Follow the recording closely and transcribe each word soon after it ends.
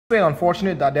Very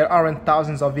unfortunate that there aren't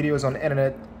thousands of videos on the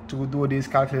internet to do these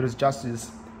calculators justice.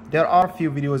 There are a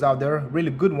few videos out there, really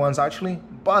good ones actually,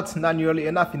 but not nearly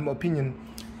enough in my opinion.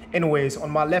 Anyways, on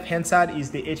my left hand side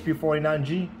is the HP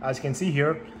 49G, as you can see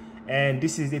here, and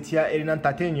this is the TI-89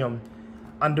 Titanium.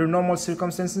 Under normal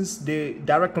circumstances, the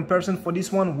direct comparison for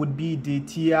this one would be the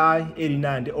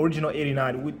TI-89, the original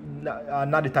 89, with,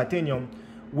 not the Titanium,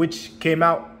 which came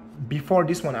out before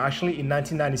this one actually in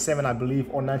 1997, I believe,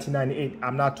 or 1998.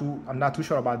 I'm not too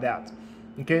sure about that.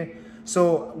 Okay,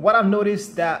 so what I've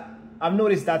noticed a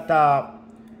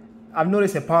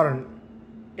pattern.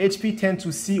 HP tend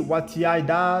to see what TI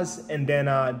does, and then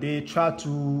they try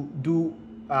to do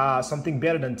something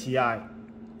better than TI.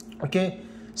 Okay,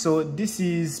 so this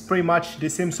is pretty much the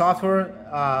same software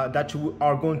that you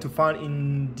are going to find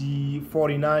in the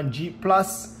 49G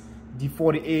Plus, the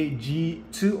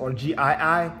 48G2 or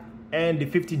GII, and the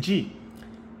 50G.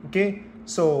 Okay,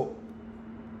 so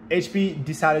HP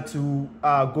decided to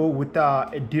go with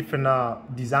a different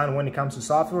design when it comes to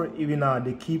software. Even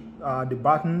they keep the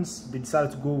buttons, they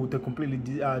decided to go with a completely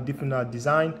different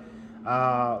design.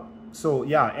 So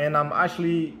yeah, and I'm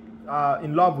actually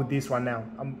in love with this one now.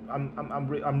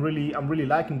 I'm really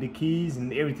liking the keys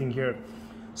and everything here.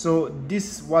 So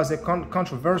this was a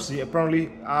controversy.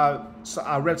 Apparently,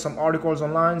 I read some articles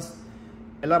online.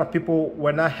 A lot of people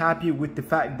were not happy with the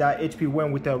fact that HP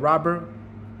went with the rubber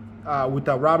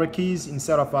keys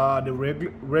instead of the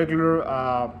regular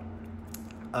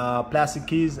plastic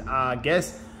keys, I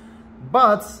guess.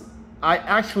 But I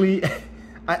actually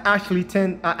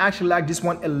like this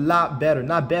one a lot better,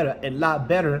 not better, a lot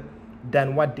better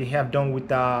than what they have done with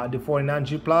the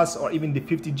 49G Plus or even the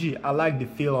 50G. I like the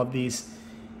feel of this.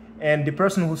 And the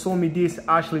person who sold me this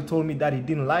actually told me that he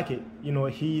didn't like it. You know,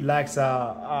 he likes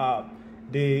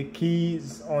the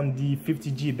keys on the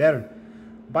 50G better.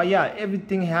 But yeah,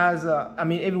 everything has I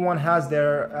mean, everyone has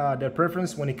their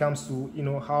preference when it comes to, you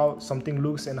know, how something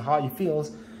looks and how it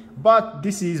feels. But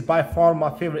this is by far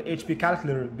my favorite HP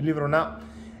calculator, believe it or not.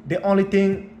 The only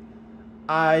thing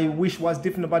I wish was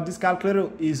different about this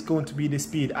calculator is going to be the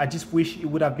speed. I just wish it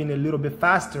would have been a little bit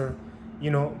faster,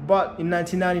 you know. But in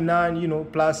 1999, you know,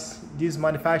 plus these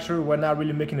manufacturers were not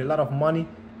really making a lot of money,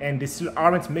 and they still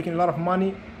aren't making a lot of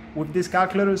money with this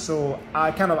calculator. So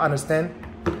I kind of understand,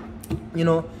 you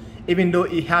know, even though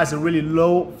it has a really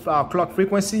low clock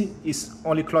frequency, it's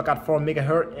only clock at 4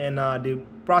 megahertz, and the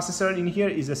processor in here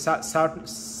is a Saturn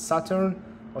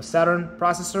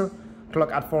processor,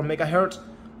 clock at 4 megahertz.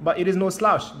 But it is no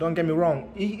slouch, don't get me wrong.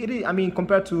 It is, I mean,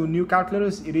 compared to new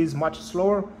calculators, it is much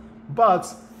slower,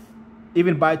 but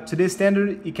even by today's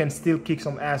standard, it can still kick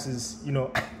some asses, you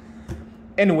know.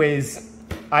 Anyways,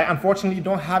 I unfortunately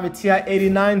don't have a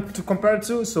TI-89 to compare it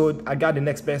to, so I got the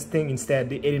next best thing instead,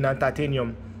 the 89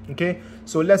 Titanium. Okay,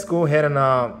 so let's go ahead and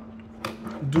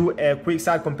do a quick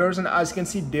side comparison. As you can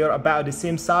see, they're about the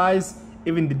same size.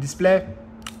 Even the display,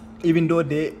 even though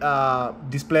the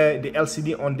display, the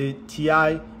LCD on the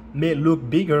TI may look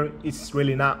bigger, it's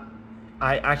really not.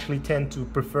 I actually tend to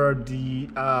prefer the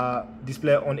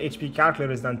display on HP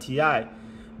calculators than TI,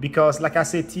 because like I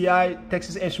said, TI,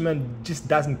 Texas Instruments, just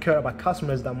doesn't care about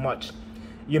customers that much.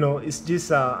 You know, it's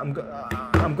just I'm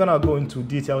gonna go into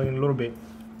detail in a little bit.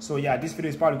 So yeah, this video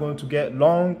is probably going to get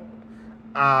long.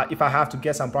 If I have to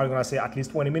guess, I'm probably gonna say at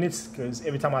least 20 minutes, because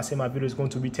every time I say my video is going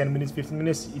to be 10 minutes, 15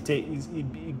 minutes,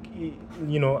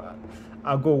 you know,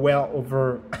 I'll go well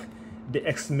over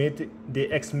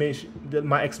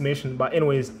my estimation. But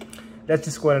anyways, let's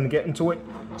just go ahead and get into it.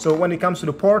 So when it comes to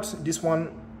the ports, this one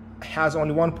has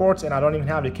only one port, and I don't even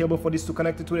have the cable for this to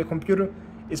connect it to the computer.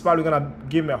 It's probably gonna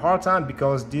give me a hard time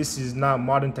because this is not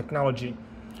modern technology.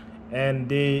 And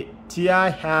the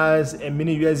TI has a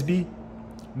mini USB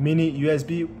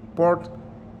port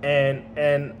and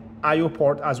an IO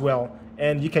port as well,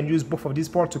 and you can use both of these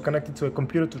ports to connect it to a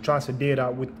computer to transfer data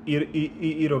with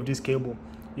either of these cable,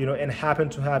 you know, and happen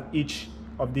to have each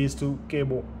of these two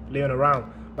cable laying around.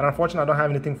 But unfortunately, I don't have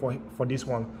anything for this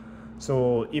one.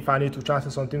 So if I need to transfer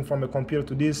something from a computer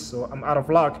to this, so I'm out of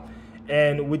luck.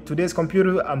 And with today's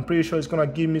computer, I'm pretty sure it's gonna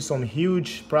give me some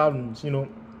huge problems, you know.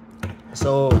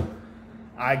 So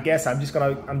I guess I'm just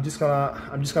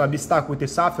gonna be stuck with the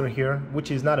software here,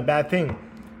 which is not a bad thing.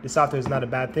 The software is not a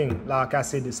bad thing. Like I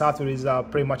said, the software is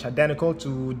pretty much identical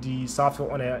to the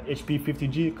software on a HP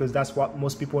 50G, because that's what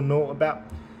most people know about.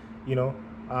 You know,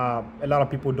 a lot of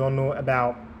people don't know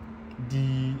about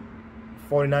the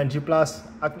 49G Plus.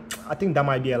 I think that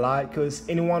might be a lie, because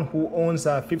anyone who owns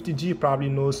a 50G probably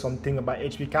knows something about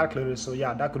HP calculators. So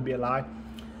yeah, that could be a lie.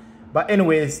 But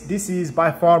anyways, this is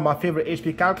by far my favorite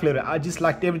HP calculator. I just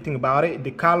liked everything about it.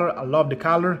 The color, I love the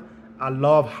color. I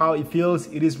love how it feels.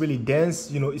 It is really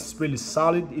dense, you know, it's really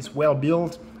solid, it's well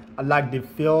built. I like the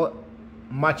feel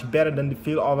much better than the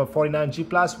feel of a 49G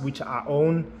Plus, which I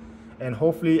own, and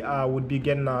hopefully I would be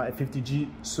getting a 50G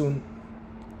soon.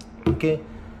 Okay,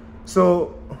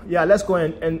 so yeah, let's go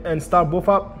and start both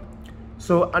up.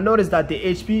 So I noticed that the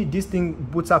HP, this thing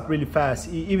boots up really fast.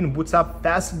 It even boots up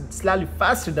fast, slightly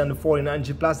faster than the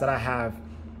 49G Plus that I have.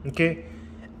 Okay,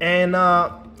 and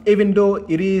even though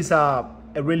it is a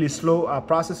really slow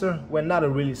processor, well, not a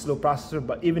really slow processor,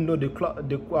 but even though the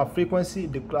clock frequency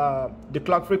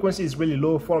is really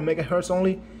low, 4 megahertz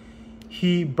only,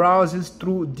 he browses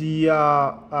through the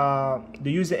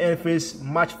user interface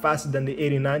much faster than the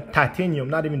 89 Titanium,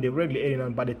 not even the regular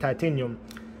 89, but the Titanium.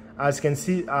 As you can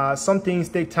see, some things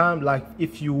take time, like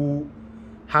if you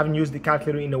haven't used the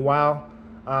calculator in a while,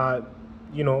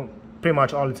 you know, pretty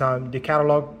much all the time. The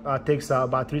catalog takes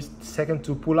about 3 seconds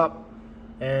to pull up,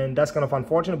 and that's kind of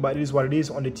unfortunate, but it is what it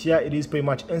is. On the TI, it is pretty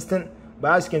much instant.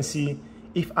 But as you can see,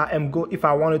 if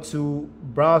I wanted to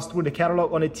browse through the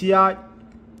catalog on the TI,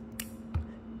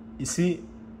 you see,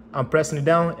 I'm pressing it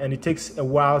down, and it takes a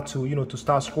while to, you know, to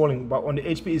start scrolling. But on the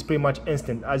HP, it's pretty much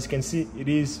instant. As you can see, it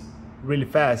is really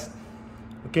fast.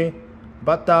 Okay,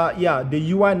 but yeah,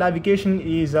 the UI navigation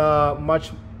is well,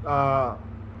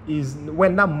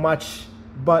 not much,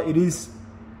 but it is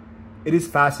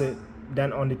faster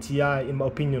than on the TI in my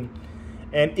opinion.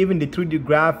 And even the 3D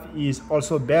graph is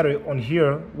also better on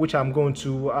here, which I'm going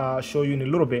to show you in a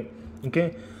little bit.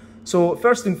 Okay, so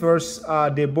first thing first,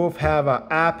 they both have an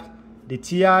app. The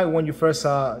TI, when you first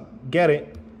get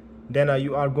it, then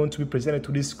you are going to be presented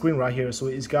to this screen right here. So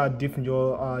it's got different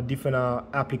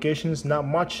applications, not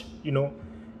much, you know.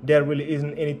 There really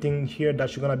isn't anything here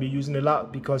that you're gonna be using a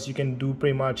lot, because you can do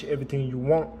pretty much everything you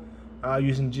want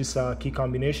using just key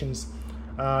combinations.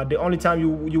 The only time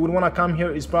you would want to come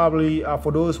here is probably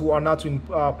for those who are not in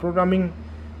programming.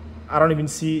 I don't even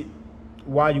see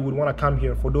why you would want to come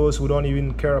here. For those who don't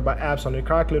even care about apps on their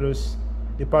calculators,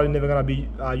 they're probably never gonna be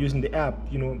using the app.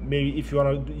 You know, maybe if you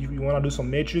wanna do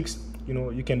some matrix, you know,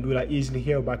 you can do that easily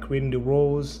here by creating the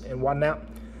rows and whatnot.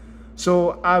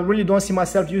 So I really don't see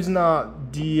myself using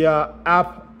the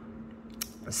app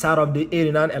side of the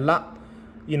 89 a lot.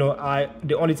 You know,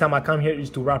 the only time I come here is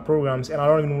to write programs, and I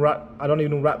don't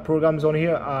even write programs on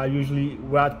here. I usually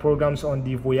write programs on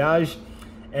the Voyage,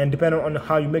 and depending on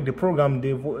how you make the program,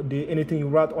 anything you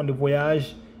write on the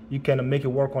Voyage, you can make it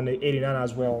work on the 89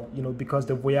 as well, you know, because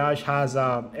the Voyage has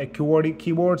a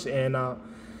keyboards, and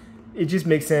it just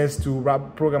makes sense to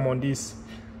write program on this.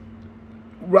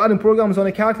 Writing programs on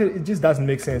a calculator, it just doesn't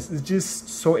make sense. It's just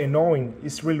so annoying.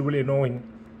 It's really annoying,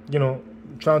 you know,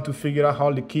 trying to figure out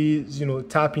how the keys, you know,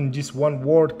 typing just one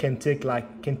word can take 20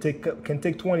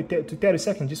 to 30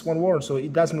 seconds, just one word. So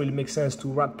it doesn't really make sense to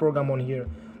write program on here,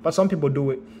 but some people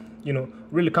do it. You know,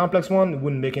 really complex one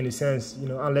wouldn't make any sense, you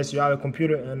know, unless you have a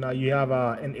computer and you have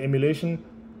an emulation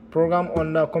program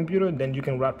on the computer, then you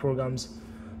can write programs.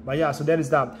 But yeah, so that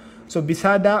is that. So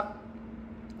beside that,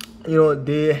 you know,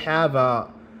 they have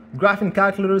graphing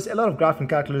calculators. A lot of graphing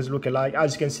calculators look alike.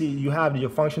 As you can see, you have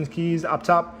your function keys up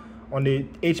top. On the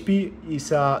HP,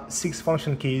 it's 6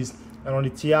 function keys, and on the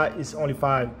TI, it's only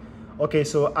 5. Okay,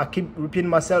 so I keep repeating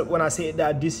myself when I say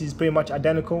that this is pretty much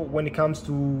identical when it comes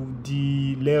to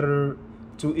the later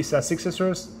two. It's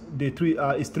successors. The three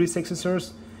is 3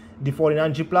 successors: the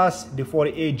 49G Plus, the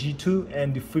 48G2,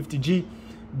 and the 50G.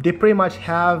 They pretty much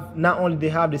have, not only they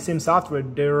have the same software,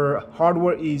 their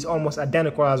hardware is almost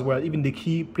identical as well. Even the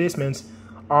key placements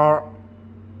are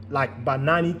like about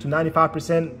 90 to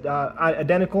 95%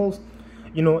 identical,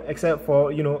 you know, except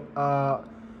for, you know,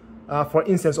 for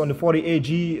instance, on the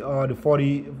 48G or the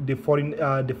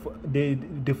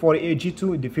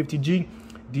 48G2, the 50G,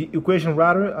 the equation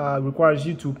router requires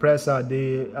you to press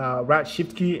the right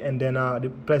shift key and then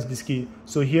press this key.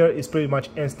 So here it's pretty much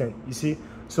instant, you see.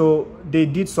 So they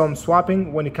did some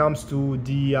swapping when it comes to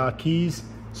the keys.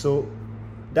 So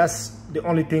that's the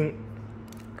only thing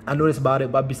I noticed about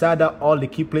it. But beside that, all the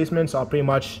key placements are pretty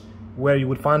much where you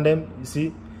would find them, you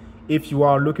see. If you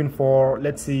are looking for,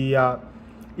 let's see,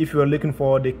 if you are looking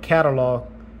for the catalog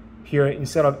here,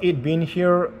 instead of it being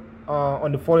here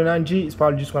on the 49G, it's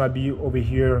probably just gonna be over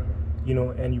here, you know,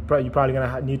 and you're probably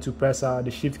gonna need to press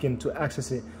the shift key to access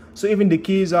it. So even the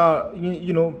keys are,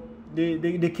 you know,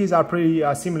 the keys are pretty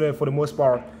similar for the most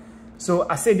part. So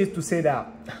I say this to say that,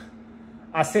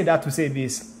 I say that to say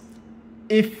this: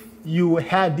 if you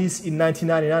had this in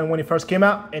 1999 when it first came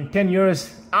out, and 10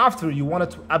 years after you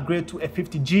wanted to upgrade to a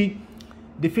 50G,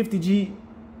 the 50G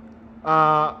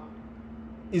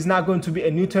is not going to be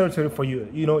a new territory for you.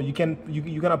 You know, you're gonna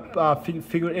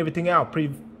figure everything out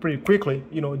pretty pretty quickly.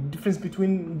 You know, the difference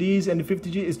between these and the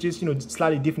 50G is just, you know,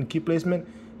 slightly different key placement.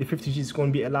 The 50G is going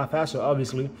to be a lot faster,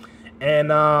 obviously, and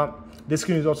the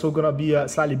screen is also going to be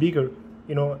slightly bigger.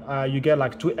 You know, you get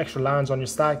like 2 extra lines on your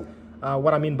stack.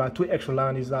 What I mean by 2 extra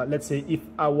lines is that, let's say if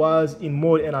I was in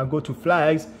mode and I go to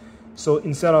flags, so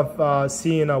instead of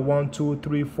seeing 1, 2,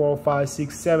 3, 4, 5,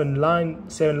 6, 7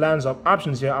 lines of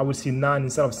options here, I would see 9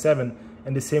 instead of 7.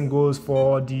 And the same goes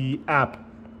for the app.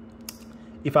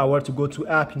 If I were to go to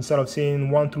app, instead of saying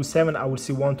 1 through 7, I would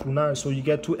see 1 through 9. So you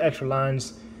get 2 extra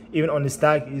lines. Even on the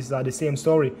stack is the same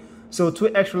story. So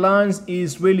 2 extra lines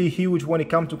is really huge when it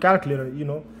comes to calculator, you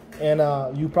know. And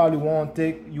you probably won't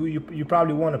take, you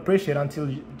probably won't appreciate until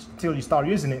you start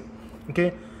using it.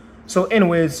 Okay. So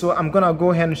anyways, so I'm gonna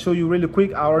go ahead and show you really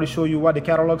quick. I already show you what the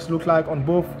catalogs look like on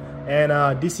both,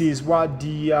 and this is what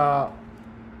the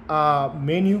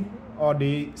menu or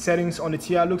the settings on the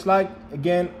TI looks like.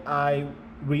 Again, I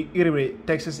reiterate,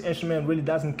 Texas Instruments really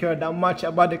doesn't care that much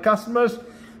about the customers,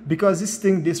 because this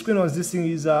thing, the screen on this thing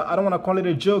is I don't want to call it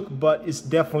a joke, but it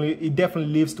definitely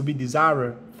leaves to be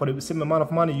desired. For the same amount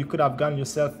of money, you could have gotten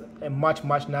yourself a much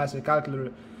nicer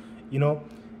calculator, you know.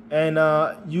 And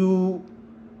you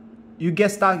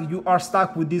are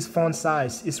stuck with this font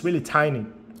size. It's really tiny.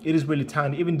 It is really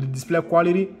tiny. Even the display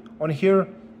quality on here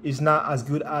is not as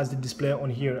good as the display on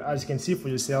here. As you can see for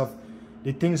yourself,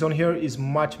 the things on here is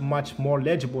much more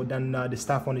legible than the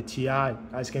stuff on the TI,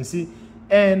 as you can see.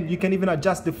 And you can even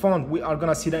adjust the font. We are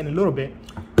gonna see that in a little bit.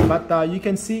 But you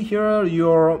can see here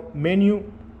your menu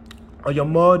or your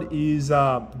mode is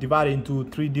divided into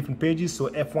 3 different pages. So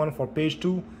F1 for page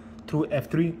 2 through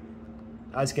F3.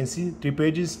 As you can see, 3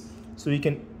 pages. So you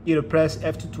can either press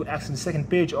F2 to access the second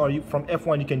page, or from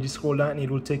F1 you can just scroll down and it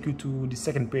will take you to the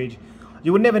second page.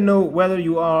 You will never know whether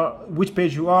which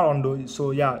page you are on though.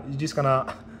 So yeah, you're just gonna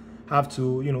have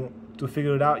to, you know, to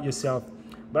figure it out yourself.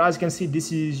 But as you can see,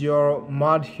 this is your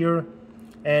mod here,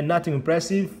 and nothing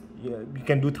impressive. You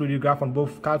can do 3D graph on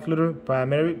both calculator,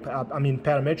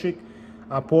 parametric,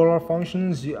 polar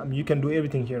functions. You can do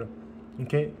everything here.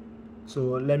 Okay, so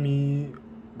let me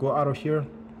go out of here.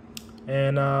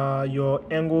 And your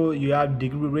angle, you have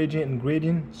degree, radian, and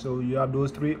gradient. So you have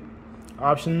those 3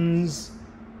 options.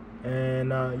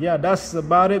 And yeah, that's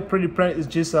about it. Pretty print is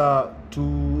just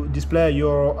to display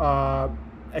your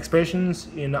expressions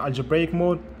in algebraic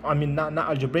mode. I mean, not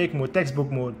algebraic mode, textbook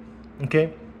mode.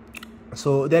 Okay,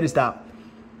 so that is that.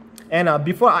 And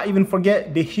before I even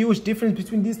forget, the huge difference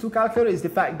between these 2 calculators is the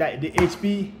fact that the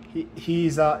HP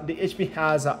the HP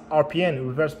has a RPN,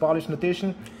 reverse polish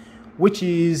notation, which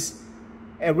is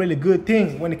a really good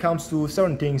thing when it comes to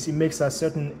certain things. It makes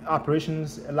certain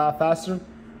operations a lot faster.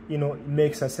 You know, it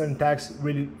makes certain tasks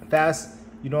really fast.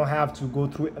 You don't have to go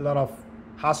through a lot of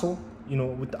hassle. You know,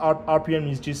 with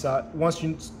RPN is just once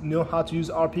you know how to use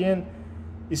RPN,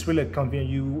 it's really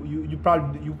convenient. You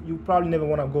probably never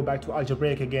want to go back to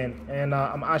algebraic again. And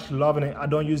I'm actually loving it. I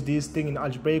don't use this thing in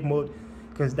algebraic mode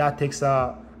because that takes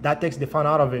the fun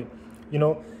out of it. You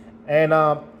know, and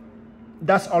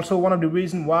that's also one of the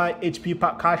reasons why HP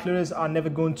calculators are never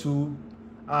going to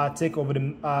take over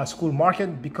the school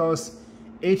market, because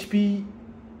HP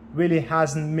really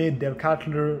hasn't made their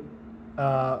calculator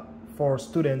for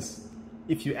students.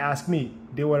 If you ask me,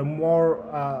 they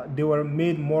were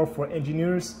made more for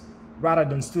engineers rather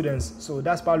than students. So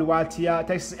that's probably why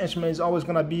Texas Instruments is always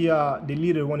going to be the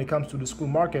leader when it comes to the school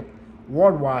market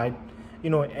worldwide. You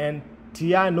know, and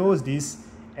TI knows this,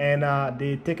 and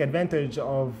they take advantage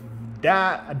of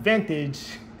that advantage.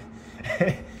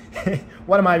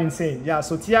 What am I even saying? Yeah,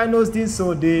 so TI knows this,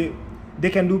 so they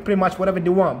can do pretty much whatever they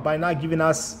want by not giving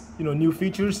us, you know, new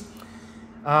features.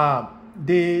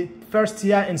 The first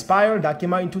TI Inspire that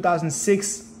came out in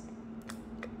 2006,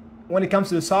 when it comes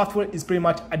to the software, is pretty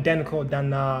much identical than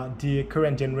the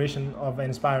current generation of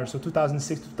Inspire. So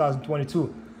 2006 to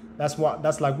 2022,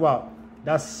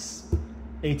 that's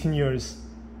 18 years,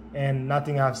 and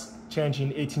nothing has changed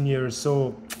in 18 years.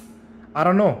 So I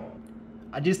don't know.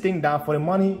 I just think that for the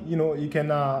money, you know, you can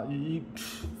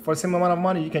for the same amount of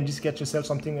money, you can just get yourself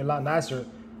something a lot nicer,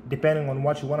 depending on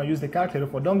what you want to use the calculator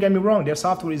for. Don't get me wrong, their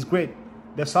software is great.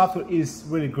 Their software is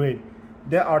really great.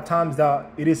 There are times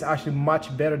that it is actually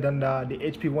much better than the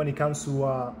HP when it comes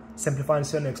to simplifying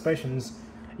certain expressions,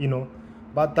 you know.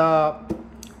 But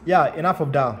yeah, enough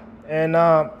of that. And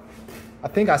I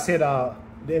think I said the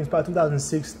Inspire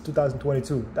 2006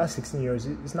 2022. That's 16 years.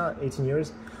 It's not 18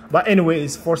 years. But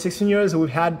anyways, for 16 years we've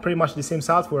had pretty much the same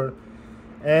software.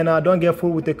 And don't get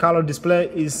fooled with the color display.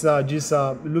 It's it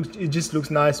just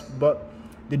looks nice, but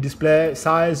the display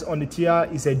size on the TI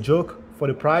is a joke for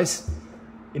the price.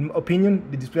 In my opinion,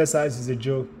 the display size is a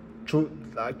joke.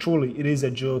 Truly, it is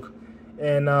a joke.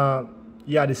 And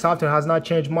yeah, the software has not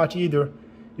changed much either.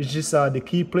 It's just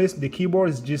the keyboard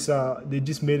is just they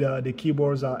just made the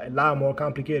keyboards a lot more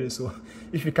complicated. So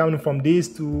if you're coming from this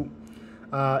to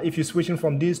if you're switching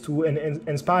from this to an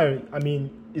Inspire, I mean,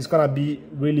 it's gonna be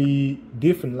really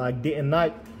different, like day and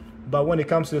night. But when it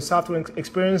comes to the software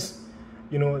experience,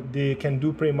 you know, they can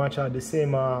do pretty much the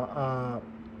same.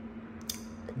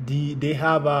 They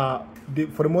have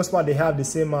for the most part, they have the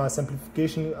same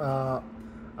simplification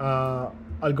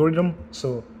algorithm,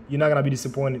 so you're not gonna be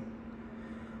disappointed.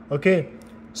 Okay,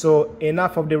 so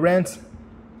enough of the rant.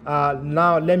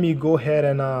 Now let me go ahead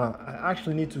and I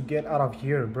actually need to get out of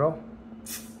here, bro.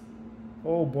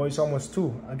 Oh boy, it's almost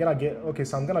 2. I gotta get, okay,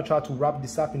 so I'm gonna try to wrap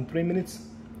this up in 3 minutes.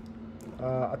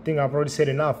 I think I've already said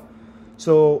enough.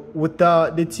 So with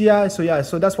the TI, so yeah,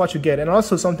 so that's what you get. And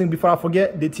also something before I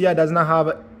forget, the TI does not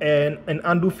have an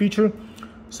undo feature.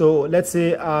 So let's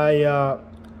say I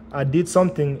did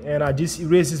something and I just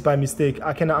erased this by mistake,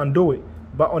 I cannot undo it.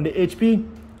 But on the HP,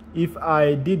 if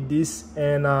I did this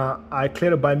and I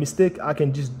cleared it by mistake, I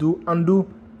can just do undo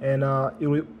and it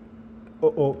will,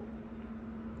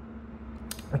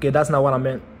 okay, that's not what I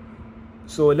meant.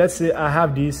 So let's say I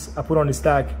have this, I put on the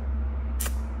stack.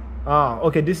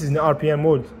 Okay, this is in the RPM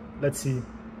mode. Let's see,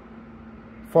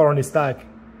 4 on the stack.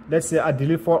 Let's say I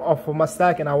delete 4 off of my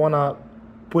stack and I wanna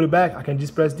put it back. I can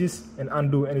just press this and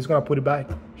undo, and it's gonna put it back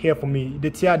here for me.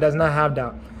 The TI does not have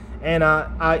that, and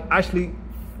I actually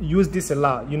use this a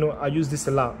lot. You know, I use this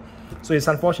a lot. So it's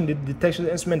unfortunate the texture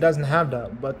instrument doesn't have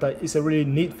that, but it's a really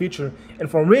neat feature. And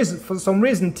for some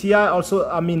reason, TI also,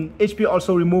 I mean, HP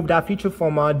also removed that feature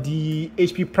from the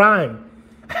HP Prime.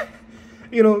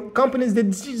 You know, companies, they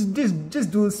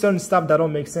just do certain stuff that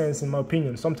don't make sense, in my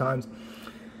opinion, sometimes.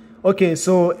 Okay,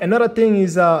 so another thing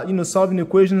is, you know, solving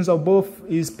equations of both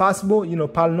is possible. You know,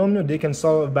 polynomial, they can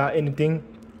solve about anything,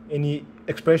 any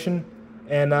expression.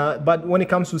 And but when it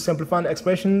comes to simplifying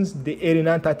expressions, the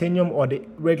 89 titanium or the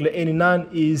regular 89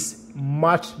 is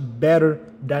much better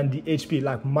than the HP,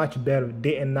 like much better,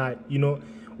 day and night. You know,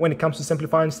 when it comes to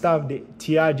simplifying stuff, the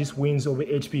TI just wins over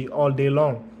HP all day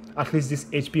long, at least this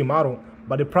HP model.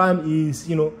 But the Prime is,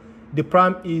 you know, the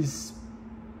Prime is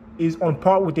on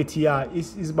par with the TI.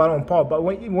 It's about on par. But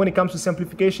when it comes to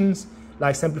simplifications,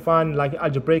 like simplifying like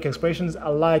algebraic expressions, I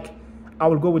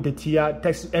will go with the TI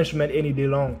text instrument any day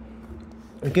long.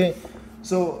 Okay,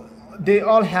 so they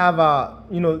all have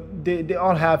you know, they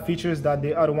all have features that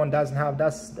the other one doesn't have.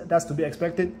 That's to be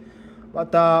expected.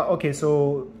 But okay,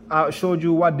 so I showed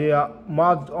you what the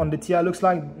mod on the TI looks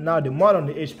like. Now the mod on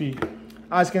the HP,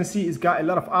 as you can see, it's got a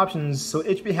lot of options. So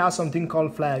HP has something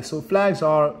called flags. So flags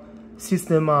are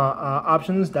system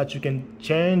options that you can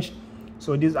change.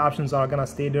 So these options are gonna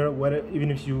stay there, whether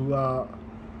even if you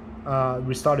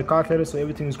restart the calculator. So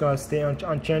everything is gonna stay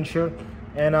unchanged here.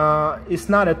 And it's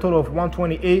not a total of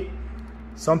 128.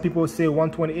 Some people say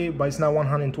 128, but it's not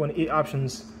 128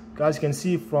 options. As you can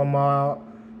see, from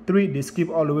 3 they skip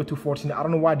all the way to 14. I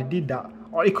don't know why they did that.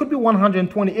 Or it could be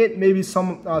 128. Maybe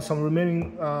some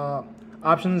remaining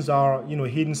options are, you know,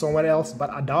 hidden somewhere else, but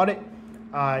I doubt it.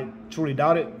 I truly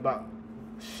doubt it. But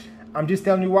I'm just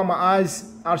telling you what my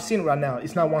eyes are seeing right now.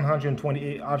 It's not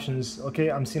 128 options. Okay,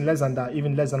 I'm seeing less than that,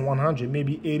 even less than 100,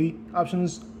 maybe 80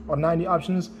 options or 90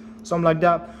 options, something like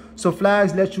that. So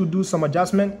flags let you do some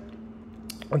adjustment.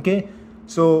 Okay,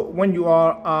 so when you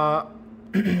are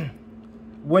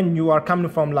when you are coming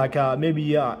from like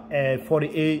maybe a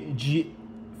 48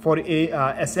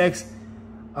 SX,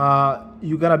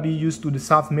 you're gonna be used to the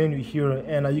soft menu here,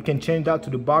 and you can change that to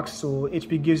the box. So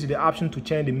HP gives you the option to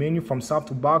change the menu from soft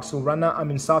to box. So right now I'm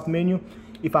in soft menu.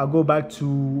 If I go back to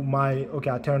my,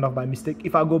 okay, I turned off by mistake.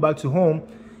 If I go back to home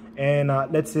and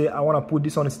let's say I want to put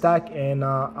this on a stack, and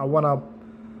I want to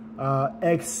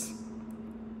x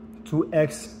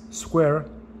 2x square.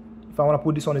 If I want to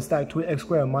put this on a stack, 2x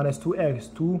square minus 2x,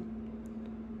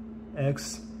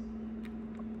 2x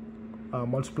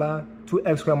multiply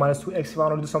 2x square minus 2x. If I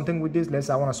want to do something with this, let's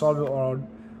say I want to solve it, or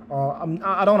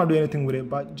I don't want to do anything with it,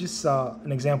 but just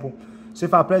an example. So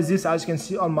if I press this, as you can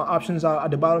see, all my options are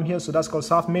at the bottom here. So that's called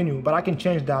soft menu, but I can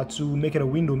change that to make it a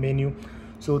window menu.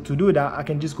 So to do that, I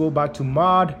can just go back to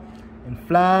mod and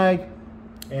flag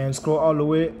and scroll all the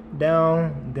way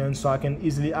down, then so I can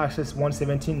easily access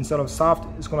 117. Instead of soft,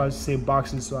 it's gonna say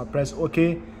boxes. So I press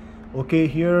OK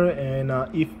here, and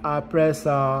if I press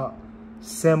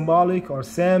symbolic or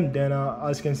SAM, then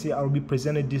as you can see, I will be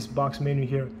presented this box menu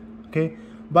here. Okay,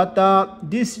 but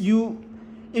if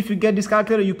you get this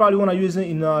calculator, you probably want to use it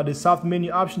in the soft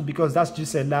menu option, because that's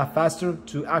just a lot faster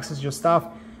to access your stuff,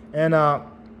 and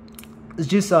it's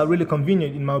just really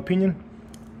convenient in my opinion.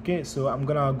 Okay, so I'm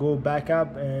gonna go back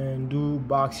up and do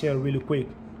box here really quick.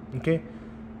 Okay,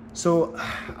 so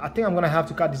I think I'm gonna have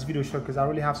to cut this video short because I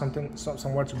really have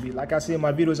somewhere to be. Like I say,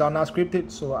 my videos are not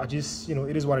scripted, so I just, you know,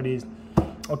 it is what it is.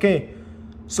 Okay,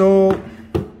 so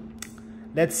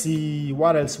let's see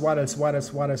what else.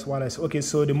 Okay,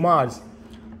 so the mods.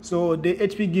 So the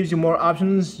HP gives you more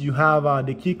options. You have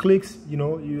the key clicks, you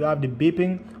know, you have the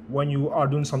beeping when you are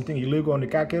doing something illegal on the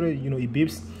calculator, you know, it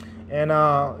beeps. And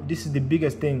this is the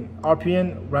biggest thing,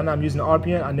 RPN. Right now I'm using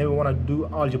RPN. I never want to do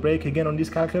algebraic again on this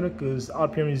calculator because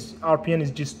RPN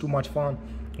is just too much fun.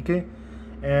 Okay,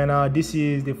 and this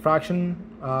is the fraction.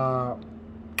 I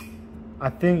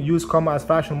think use comma as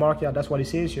fraction mark. Yeah, that's what it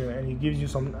says here, and it gives you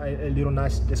a little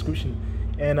nice description.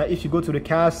 And if you go to the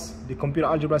CAS, the computer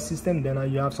algebra system, then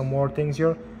you have some more things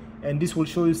here, and this will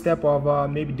show you step of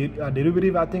maybe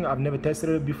derivative. I think I've never tested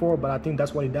it before, but I think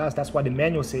that's what it does. That's what the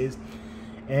manual says.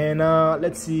 And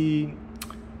let's see,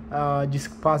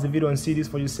 just pause the video and see this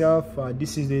for yourself.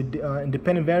 This is the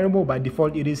independent variable. By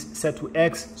default it is set to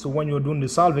X, so when you're doing the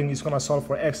solving, it's gonna solve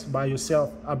for X by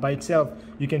itself.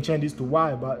 You can change this to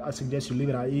Y, but I suggest you leave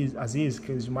it as is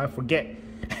because you might forget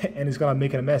and it's gonna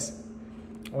make it a mess,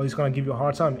 or it's gonna give you a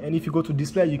hard time. And if you go to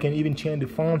display, you can even change the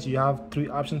fonts. You have 3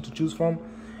 options to choose from,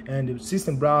 and the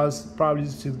system browse probably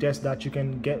suggests that you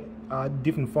can get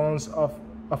different fonts off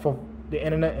of the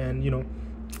internet. And you know,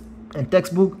 and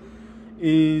textbook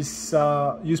is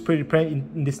use pretty print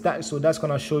in the stack, so that's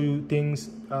gonna show you things.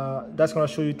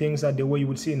 That the way you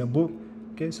would see in a book.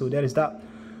 Okay, so that is that.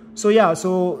 So yeah,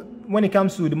 so when it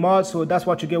comes to the mods, so that's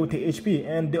what you get with the HP,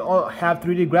 and they all have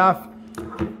 3D graph.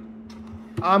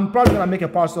 I'm probably gonna make a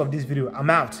part 2 of this video. I'm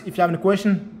out. If you have any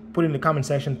question, put it in the comment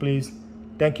section, please.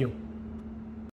 Thank you.